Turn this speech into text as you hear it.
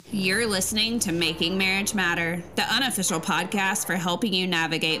You're listening to Making Marriage Matter, the unofficial podcast for helping you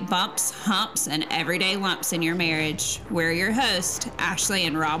navigate bumps, humps, and everyday lumps in your marriage. We're your hosts, Ashley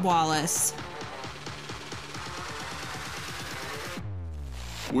and Rob Wallace.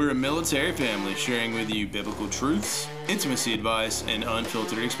 We're a military family sharing with you biblical truths, intimacy advice, and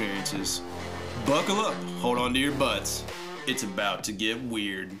unfiltered experiences. Buckle up, hold on to your butts. It's about to get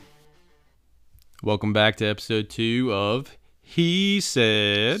weird. Welcome back to episode 2 of He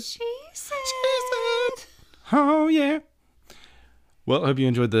Said. She said. Oh, yeah. Well, I hope you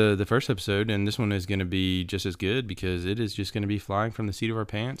enjoyed the first episode, and this one is going to be just as good because it is just going to be flying from the seat of our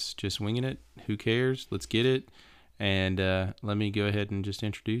pants, just winging it. Who cares? Let's get it. And let me go ahead and just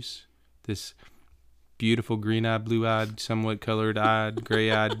introduce this beautiful green-eyed, blue-eyed, somewhat colored-eyed,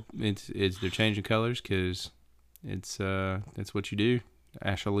 gray-eyed. They're changing colors because it's what you do.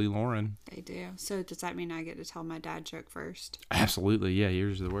 Ashley Lauren. I do. So does that mean I get to tell my dad joke first? Absolutely. Yeah,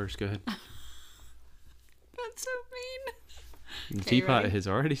 yours is the worst. Go ahead. That's so mean. The Okay, teapot ready? has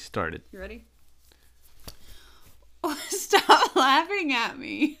already started. You ready? Oh, stop laughing at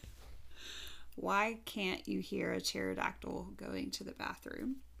me. Why can't you hear a pterodactyl going to the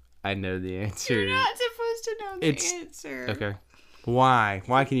bathroom? I know the answer. You're not supposed to know the answer. Okay. Why?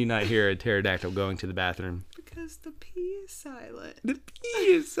 Why can you not hear a pterodactyl going to the bathroom? Because the P is silent. The P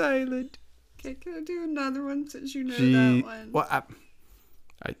is silent. Okay, can I do another one since you know Gee. that one? Well,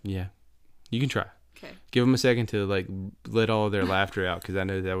 yeah. You can try. Okay. Give them a second to let all of their laughter out because I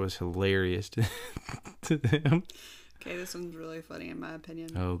know that was hilarious to them. Okay, this one's really funny in my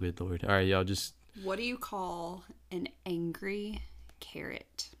opinion. Oh, good Lord. All right, y'all just... What do you call an angry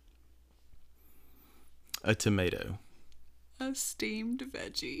carrot? A tomato. A steamed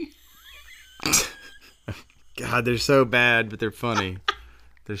veggie. God, they're so bad, but they're funny.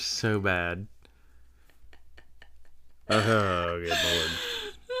 They're so bad. Oh, good Lord.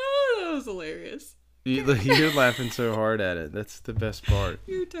 Oh, that was hilarious. You're laughing so hard at it. That's the best part.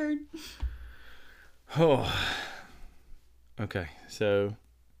 Your turn. Oh. Okay, so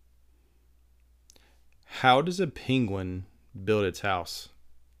how does a penguin build its house?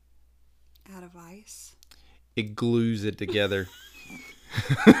 Out of ice. It glues it together.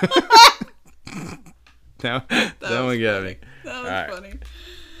 That one got me. That was All right. funny.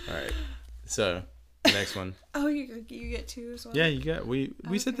 All right. So, next one. Oh, you get two as well? Yeah, you got. We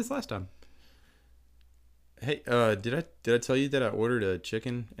said this last time. Hey, did I tell you that I ordered a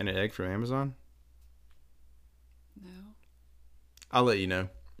chicken and an egg from Amazon? No, I'll let you know.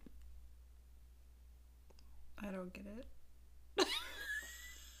 I don't get it.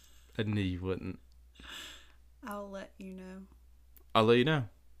 I knew you wouldn't. I'll let you know. I'll let you know.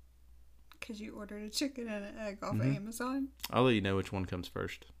 Because you ordered a chicken and an egg off of Amazon. I'll let you know which one comes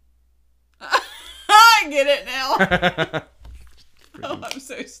first. I get it now. Oh, I'm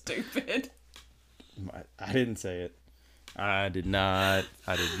so stupid. I didn't say it. I did not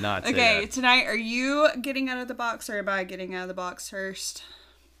say that. Okay, tonight, are getting out of the box or am I getting out of the box first?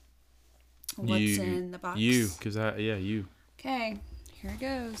 What's in the box? You, because you. Okay, here it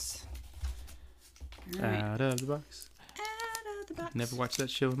goes. All right. Out of the box. Out of the box. Never watched that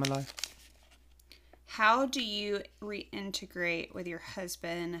show in my life. How do you reintegrate with your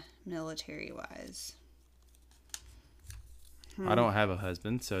husband military-wise? I don't have a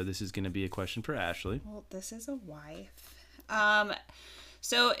husband, so this is going to be a question for Ashley. Well, this is a wife.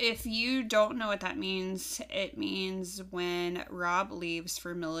 So if you don't know what that means, it means when Rob leaves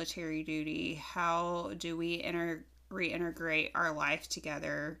for military duty, how do we reintegrate our life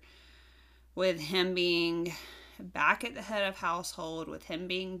together with him being back at the head of household, with him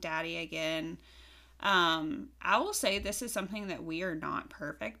being daddy again? I will say this is something that we are not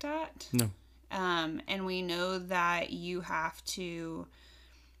perfect at. No. And we know that you have to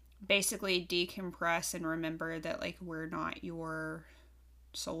basically decompress and remember that, we're not your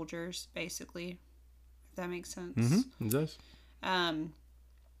soldiers, basically. If that makes sense. Mm-hmm. It does. And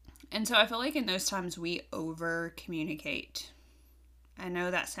so I feel like in those times we over communicate. I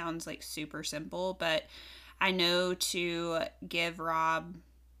know that sounds like super simple, but I know to give Rob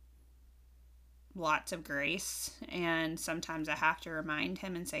lots of grace, and sometimes I have to remind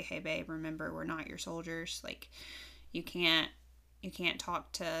him and say, hey babe, remember we're not your soldiers. You can't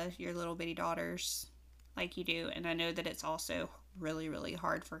talk to your little bitty daughters like you do. And I know that it's also really, really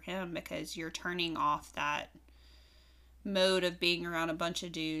hard for him because you're turning off that mode of being around a bunch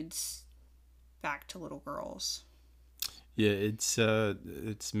of dudes back to little girls. Yeah,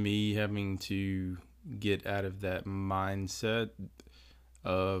 it's me having to get out of that mindset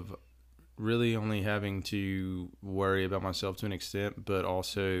of really only having to worry about myself to an extent, but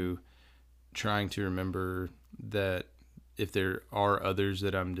also trying to remember that if there are others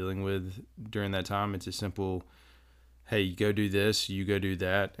that I'm dealing with during that time, it's a simple, hey, you go do this, you go do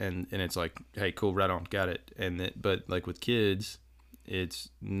that, and it's like, hey, cool, right on, got it. But like with kids, it's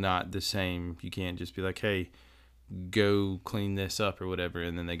not the same. You can't just be like, hey, go clean this up or whatever,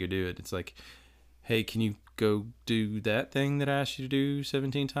 and then they go do it. It's like, hey, can you go do that thing that I asked you to do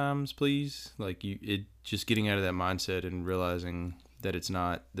 17 times, please? Like just getting out of that mindset and realizing that it's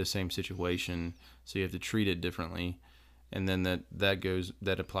not the same situation, so you have to treat it differently. And then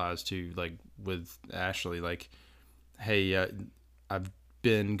that applies to, like, with Ashley, like, hey, I've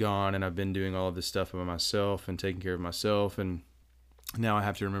been gone and I've been doing all of this stuff by myself and taking care of myself, and now I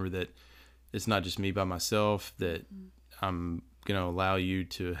have to remember that it's not just me by myself, that I'm going to allow you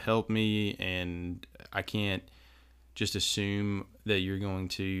to help me, and I can't just assume that you're going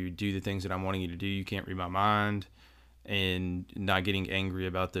to do the things that I'm wanting you to do. You can't read my mind, and not getting angry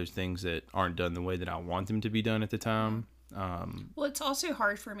about those things that aren't done the way that I want them to be done at the time. Well, it's also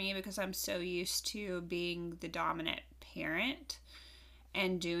hard for me because I'm so used to being the dominant parent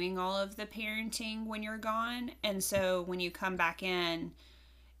and doing all of the parenting when you're gone. And so when you come back in,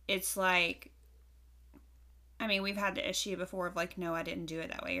 it's like, I mean, we've had the issue before of like, no, I didn't do it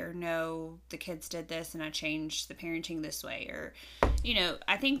that way, or no, the kids did this and I changed the parenting this way, or, you know,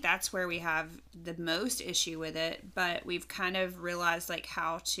 I think that's where we have the most issue with it. But we've kind of realized like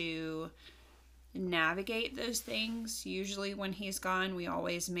how to navigate those things. Usually when he's gone, we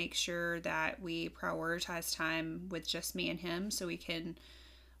always make sure that we prioritize time with just me and him, so we can,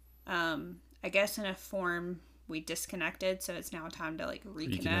 I guess in a form, we disconnected, so it's now time to like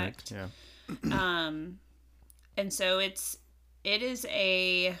reconnect. Yeah. And so it is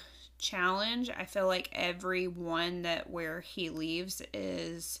a challenge. I feel like every one that where he leaves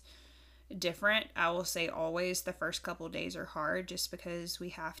is different. I will say always the first couple of days are hard, just because we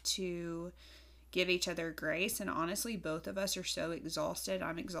have to give each other grace. And honestly, both of us are so exhausted.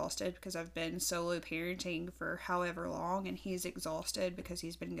 I'm exhausted because I've been solo parenting for however long, and he's exhausted because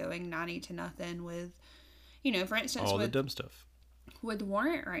he's been going 90-0 with, you know, for instance, all the dumb stuff with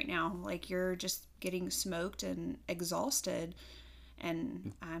Warrant right now. Like, you're just getting smoked and exhausted,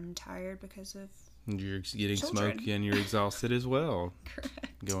 and I'm tired because of you're getting children. smoked and you're exhausted as well.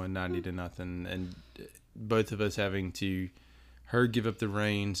 Correct. Going 90-0, and both of us having to, her give up the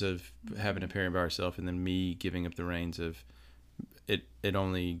reins of having a parent by herself, and then me giving up the reins of it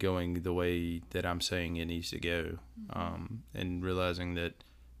only going the way that I'm saying it needs to go, and realizing that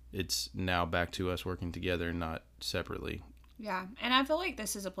it's now back to us working together, not separately. Yeah, and I feel like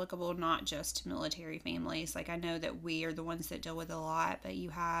this is applicable not just to military families. Like, I know that we are the ones that deal with it a lot, but you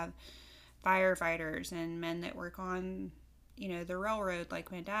have firefighters and men that work on, you know, the railroad,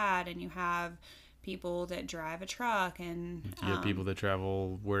 like my dad, and you have people that drive a truck, and you have people that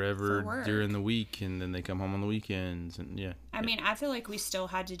travel wherever during the week, and then they come home on the weekends, and I mean, I feel like we still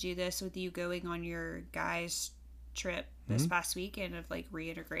had to do this with you going on your guys' trip this past weekend of like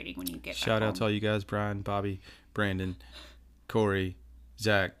reintegrating when you get back Shout out home. to all you guys: Brian, Bobby, Brandon, Corey,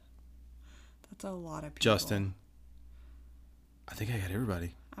 Zach. That's a lot of people. Justin. I think I got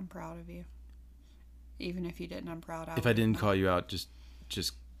everybody. I'm proud of you. Even if you didn't, I'm proud. If I didn't call you out, just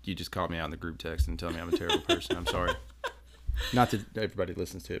you just called me out in the group text and tell me I'm a terrible person. I'm sorry. Not that everybody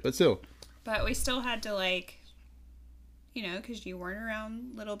listens to it, but still. But we still had to, like, you know, because you weren't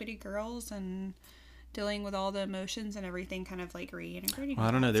around little bitty girls and dealing with all the emotions and everything, kind of like reintegrating. Well,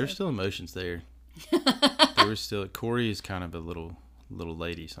 I don't know. There's still emotions there. There was still. Corey is kind of a little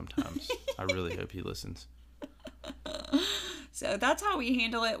lady sometimes. I really hope he listens. So that's how we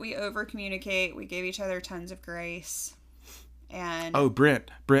handle it. We over communicate. We give each other tons of grace. And Brent,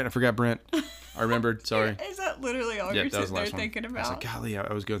 I forgot Brent. I remembered. Sorry. Is that literally all you're sitting there thinking about? I was like, golly,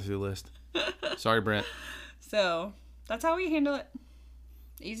 I was going through the list. Sorry, Brent. So that's how we handle it.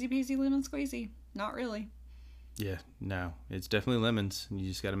 Easy peasy lemon squeezy. Not really. Yeah, no, it's definitely lemons. You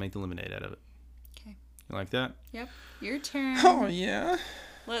just got to make the lemonade out of it. Okay. You like that? Yep. Your turn. Oh yeah.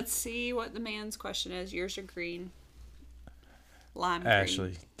 Let's see what the man's question is. Yours are green. Lime green.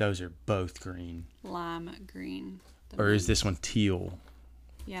 Actually, those are both green. Lime green. Or is this one teal?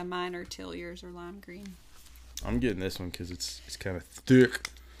 Yeah, mine are teal. Yours are lime green. I'm getting this one because it's kind of thick.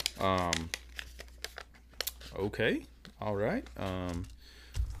 Okay. All right.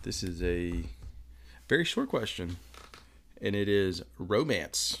 This is a very short question, and it is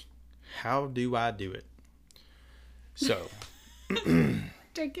romance. How do I do it? So.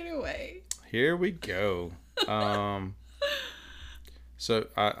 Take it away. Here we go. So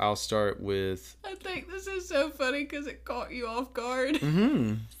I'll start with. I think this is so funny because it caught you off guard.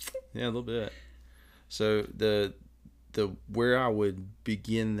 Mm-hmm. Yeah, a little bit. So the the where I would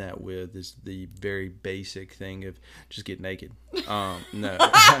begin that with is the very basic thing of just get naked. No.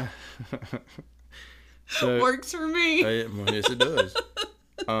 So works for me. well, yes, it does.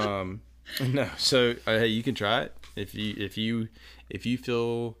 No, so hey, you can try it if you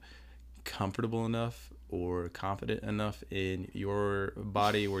feel comfortable enough or confident enough in your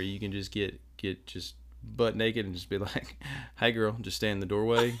body where you can just get just butt naked and just be like, "Hey, girl, just stand in the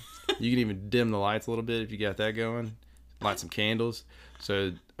doorway." You can even dim the lights a little bit if you got that going. Light some candles.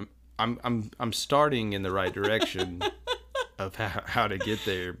 So I'm starting in the right direction of how to get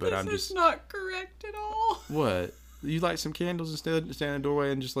there, but I'm just not correct at all. what. You light some candles instead, stand in the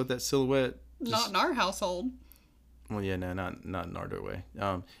doorway and just let that silhouette. Not in our household. Well, yeah, no, not in our doorway.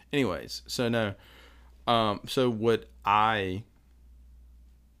 Anyways, so no. So what I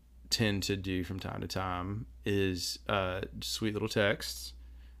tend to do from time to time is sweet little texts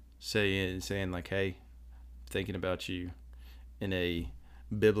saying like, "Hey, thinking about you," in a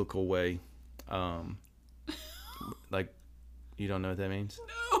biblical way. Like, you don't know what that means?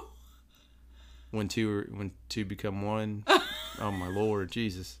 No. When two become one. Oh my Lord,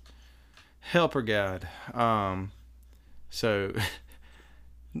 Jesus, help her God. So,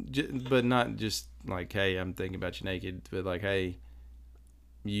 but not just like, "Hey, I'm thinking about you naked," but like, "Hey,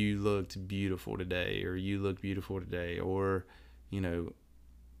 you looked beautiful today," or "You look beautiful today," or,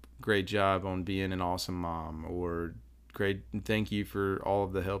 "Great job on being an awesome mom," or "Great, thank you for all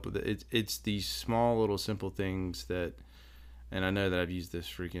of the help with it." It's these small little simple things that, and I know that I've used this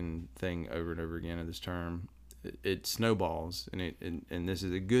freaking thing over and over again in this term. It snowballs, and this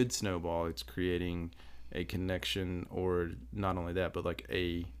is a good snowball. It's creating a connection, or not only that, but like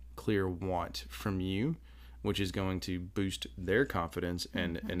a clear want from you, which is going to boost their confidence,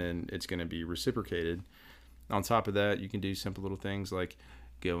 and then it's going to be reciprocated. On top of that, you can do simple little things like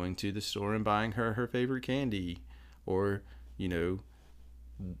going to the store and buying her favorite candy, or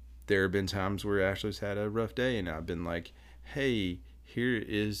there have been times where Ashley's had a rough day and I've been like, "Hey, here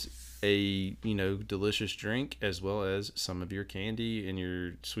is a delicious drink, as well as some of your candy and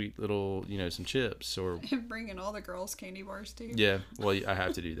your sweet little some chips," or bringing all the girls' candy bars too. Yeah, well, I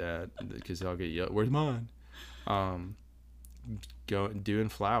have to do that because I'll get yelled, "Where's mine?" Doing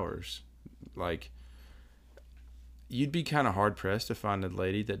flowers, like, you'd be kind of hard pressed to find a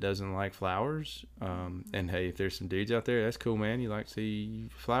lady that doesn't like flowers. And hey, if there's some dudes out there, that's cool, man. You like to see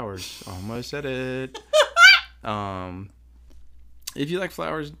flowers. Almost said it. If you like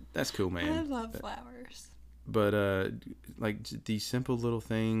flowers, that's cool, man. I love flowers. But like these simple little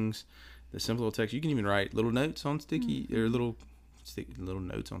things, the simple little text. You can even write little notes on sticky or little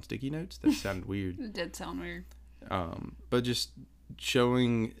notes on sticky notes. That sounded weird. It did sound weird. But just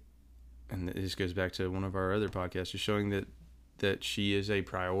showing, and this goes back to one of our other podcasts, just showing that she is a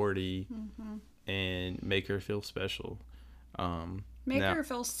priority, and make her feel special. Make her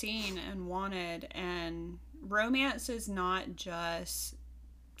feel seen and wanted. And romance is not just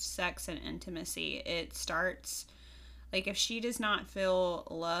sex and intimacy. It starts, like, if she does not feel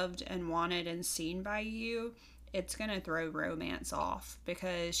loved and wanted and seen by you, it's going to throw romance off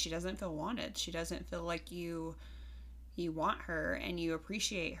because she doesn't feel wanted. She doesn't feel like you want her and you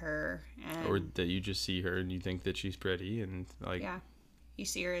appreciate her, or that you just see her and you think that she's pretty, and like, yeah, you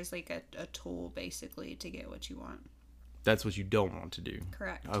see her as like a tool basically to get what you want. That's what you don't want to do.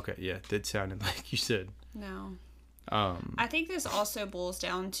 Correct. Okay, yeah, that sounded like you said. No. I think this also boils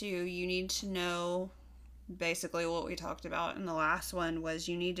down to, you need to know, basically what we talked about in the last one was,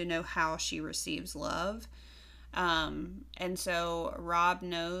 you need to know how she receives love. And so Rob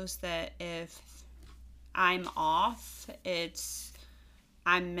knows that if I'm off,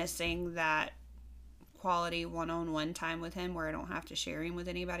 I'm missing that quality one-on-one time with him where I don't have to share him with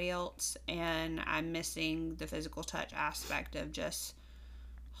anybody else, and I'm missing the physical touch aspect of just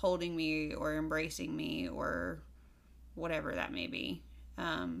holding me or embracing me or whatever that may be.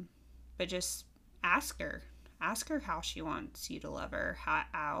 But just ask her how she wants you to love her,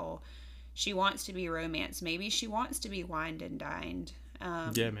 how she wants to be romanced. Maybe she wants to be wined and dined.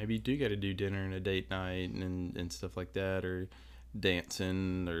 Yeah, maybe you do got to do dinner and a date night and stuff like that, or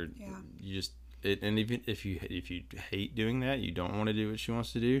dancing, or you just and even if you hate doing that, you don't want to do what she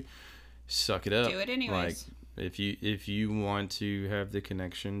wants to do, suck it up. Do it anyways. Like, if you want to have the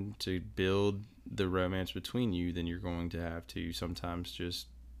connection to build the romance between you, then you're going to have to sometimes just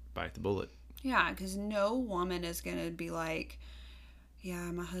bite the bullet. Yeah, because no woman is going to be like,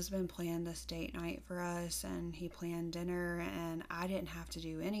 "Yeah, my husband planned this date night for us, and he planned dinner, and I didn't have to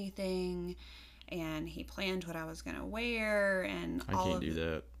do anything, and he planned what I was going to wear, and I can't do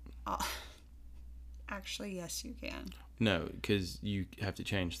that. Actually, yes, you can. No, because you have to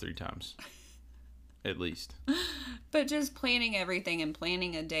change 3 times. at least. But just planning everything and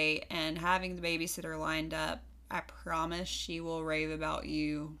planning a date and having the babysitter lined up, I promise she will rave about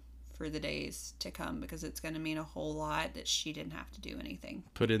you for the days to come, because it's going to mean a whole lot that she didn't have to do anything.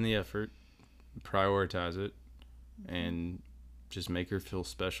 Put in the effort, prioritize it, and just make her feel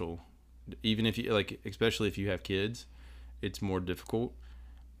special. Even if you, like, especially if you have kids, it's more difficult.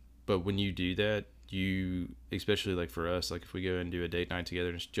 But when you do that, you, especially like for us, like if we go and do a date night together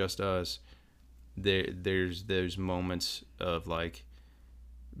and it's just us, there's those moments of like,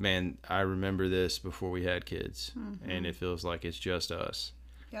 man, I remember this before we had kids, and it feels like it's just us.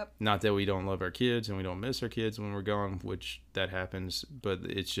 Yep. Not that we don't love our kids and we don't miss our kids when we're gone, which that happens, but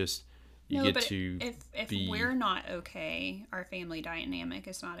it's just if we're not okay, our family dynamic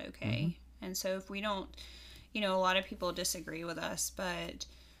is not okay. And so if we don't, a lot of people disagree with us, but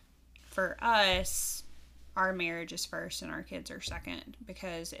for us, our marriage is first and our kids are second,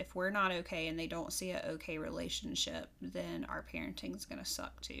 because if we're not okay and they don't see an okay relationship, then our parenting is going to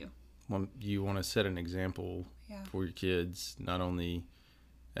suck too. Well, you want to set an example for your kids, not only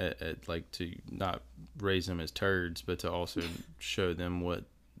like to not raise them as turds, but to also show them what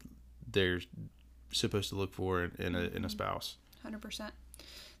they're supposed to look for in a spouse. 100%.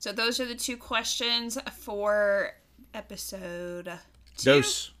 So those are the 2 questions for episode 2.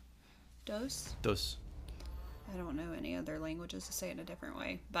 Dos. I don't know any other languages to say it in a different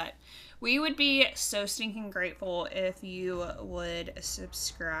way, but we would be so stinking grateful if you would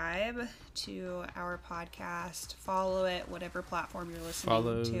subscribe to our podcast, follow it, whatever platform you're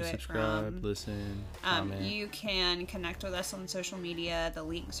listening to it from. Listen, comment. You can connect with us on social media. The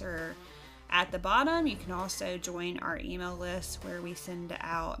links are at the bottom. You can also join our email list where we send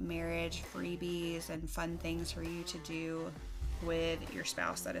out marriage freebies and fun things for you to do with your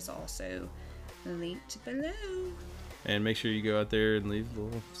spouse. That is also linked below. And make sure you go out there and leave a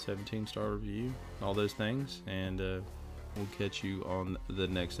little 17-star review, all those things, and we'll catch you on the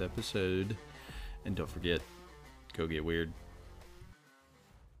next episode. And don't forget, go get weird.